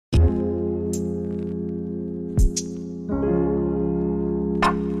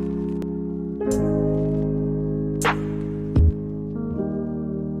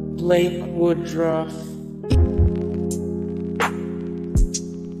Duff,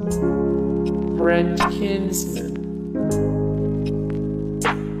 Brent Kinsman,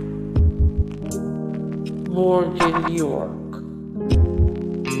 Morgan York,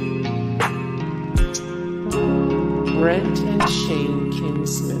 Brent and Shane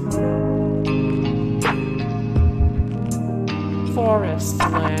Kinsman, Forrest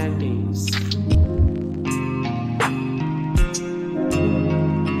Landis,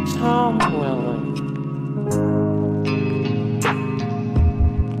 Tom Welling,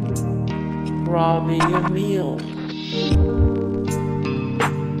 Robbie Emile,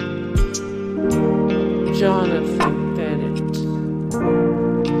 Jonathan Bennett,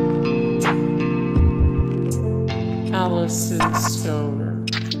 Allison Stoner,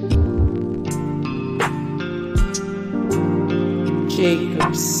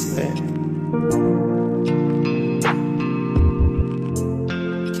 Jacob Smith,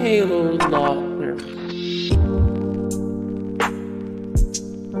 Taylor Lautner,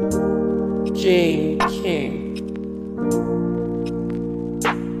 Jane King,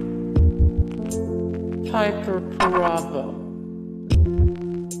 Piper Parabo,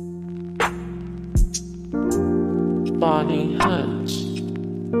 Bonnie Hunt,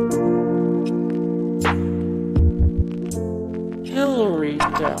 Hilary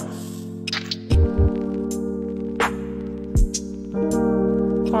Duff,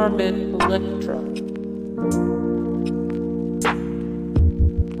 Carmen, Electra,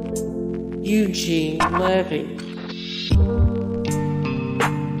 Eugene Levy,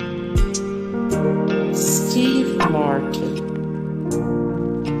 Steve Martin.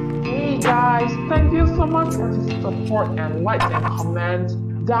 Hey guys, thank you so much for the support and like and comment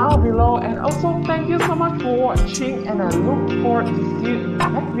down below, and also thank you so much for watching, and I look forward to see you in the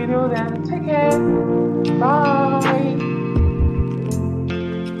next video. Then take care, bye.